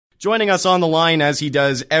Joining us on the line, as he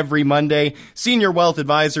does every Monday, Senior Wealth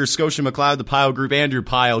Advisor, Scotia McLeod, the Pyle Group, Andrew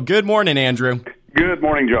Pyle. Good morning, Andrew. Good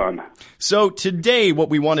morning, John. So today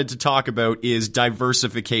what we wanted to talk about is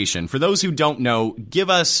diversification. For those who don't know,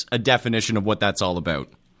 give us a definition of what that's all about.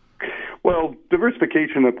 Well,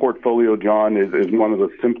 diversification of portfolio, John, is one of the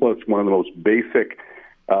simplest, one of the most basic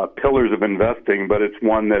pillars of investing, but it's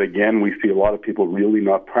one that, again, we see a lot of people really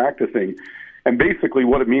not practicing. And basically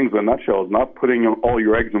what it means in a nutshell is not putting all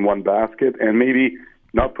your eggs in one basket and maybe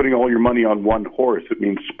not putting all your money on one horse. It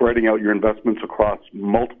means spreading out your investments across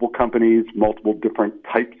multiple companies, multiple different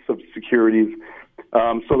types of securities,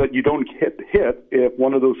 so that you don't hit if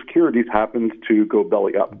one of those securities happens to go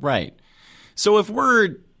belly up. Right. So if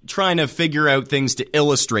we're trying to figure out things to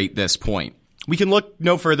illustrate this point, we can look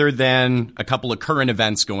no further than a couple of current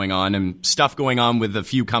events going on and stuff going on with a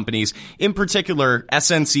few companies, in particular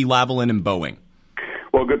SNC-Lavalin and Boeing.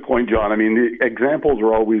 Well, good point, John. I mean, the examples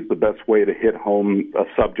are always the best way to hit home a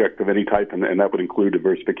subject of any type, and that would include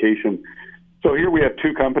diversification. So here we have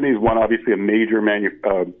two companies, one obviously a major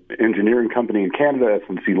engineering company in Canada,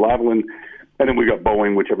 SNC-Lavalin, and then we got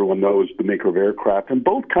Boeing, which everyone knows, the maker of aircraft. And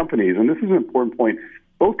both companies, and this is an important point,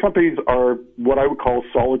 both companies are what I would call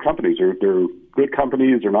solid companies. They're good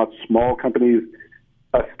companies. They're not small companies,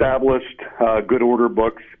 established, good order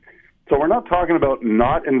books. So we're not talking about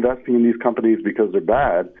not investing in these companies because they're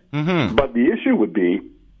bad. Mm-hmm. But the issue would be,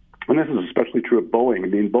 and this is especially true of Boeing, I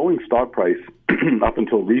mean, Boeing's stock price up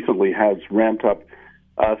until recently has ramped up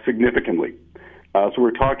significantly. So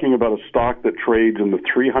we're talking about a stock that trades in the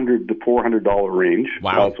 $300 to $400 range.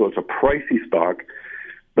 Wow. So it's a pricey stock.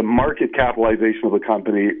 The market capitalization of the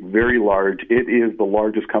company, very large. It is the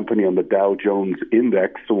largest company on the Dow Jones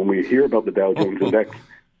Index. So when we hear about the Dow Jones Index,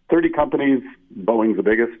 30 companies, Boeing's the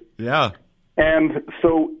biggest. Yeah. And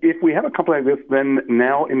so if we have a company like this, then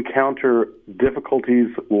now encounter difficulties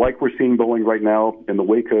like we're seeing Boeing right now in the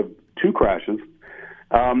wake of two crashes.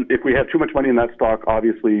 If we have too much money in that stock,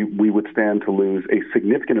 obviously we would stand to lose a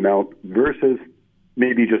significant amount versus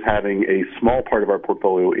maybe just having a small part of our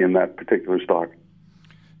portfolio in that particular stock.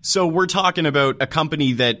 So we're talking about a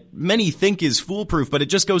company that many think is foolproof, but it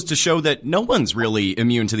just goes to show that no one's really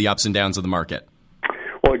immune to the ups and downs of the market.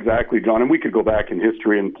 Well, exactly, John. And we could go back in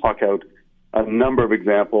history and pluck out a number of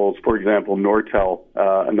examples. For example, Nortel,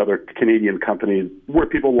 another Canadian company where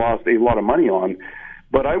people lost a lot of money on.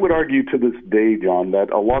 But I would argue to this day, John,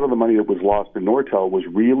 that a lot of the money that was lost in Nortel was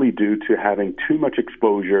really due to having too much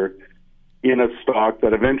exposure in a stock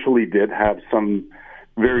that eventually did have some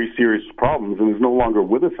very serious problems and is no longer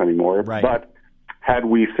with us anymore. Right. But had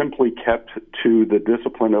we simply kept to the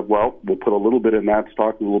discipline of, well, we'll put a little bit in that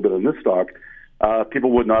stock, a little bit in this stock,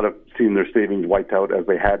 people would not have seen their savings wiped out as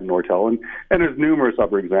they had in Nortel. And there's numerous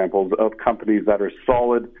other examples of companies that are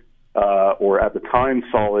solid or at the time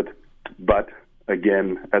solid, but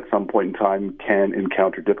again, at some point in time can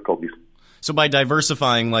encounter difficulties. So by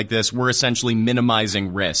diversifying like this, we're essentially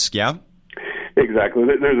minimizing risk, yeah? Exactly.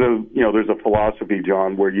 There's a philosophy,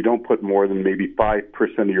 John, where you don't put more than maybe 5%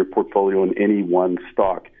 of your portfolio in any one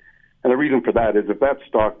stock. And the reason for that is if that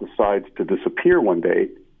stock decides to disappear one day,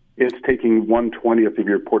 it's taking 1/20th of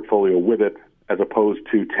your portfolio with it as opposed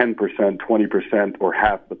to 10%, 20%, or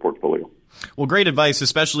half the portfolio. Well, great advice,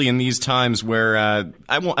 especially in these times where I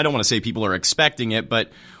don't want to say people are expecting it, but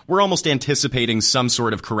we're almost anticipating some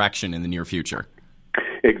sort of correction in the near future.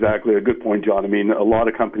 Exactly. A good point, John. I mean, a lot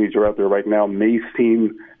of companies are out there right now may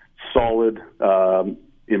seem solid,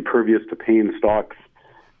 impervious to pain stocks.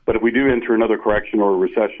 But if we do enter another correction or a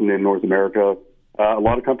recession in North America, a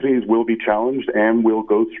lot of companies will be challenged and will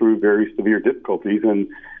go through very severe difficulties. And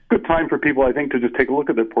good time for people, I think, to just take a look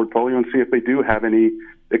at their portfolio and see if they do have any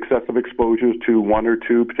excessive exposures to one or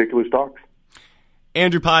two particular stocks.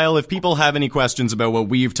 Andrew Pyle, if people have any questions about what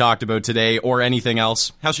we've talked about today or anything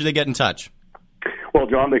else, how should they get in touch? Well,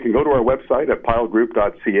 John, they can go to our website at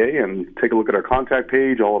pylegroup.ca and take a look at our contact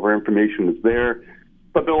page. All of our information is there.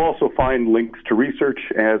 But they'll also find links to research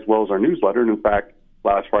as well as our newsletter. And in fact,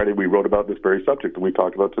 last Friday we wrote about this very subject that we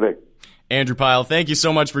talked about today. Andrew Pyle, thank you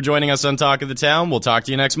so much for joining us on Talk of the Town. We'll talk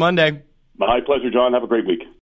to you next Monday. My pleasure, John. Have a great week.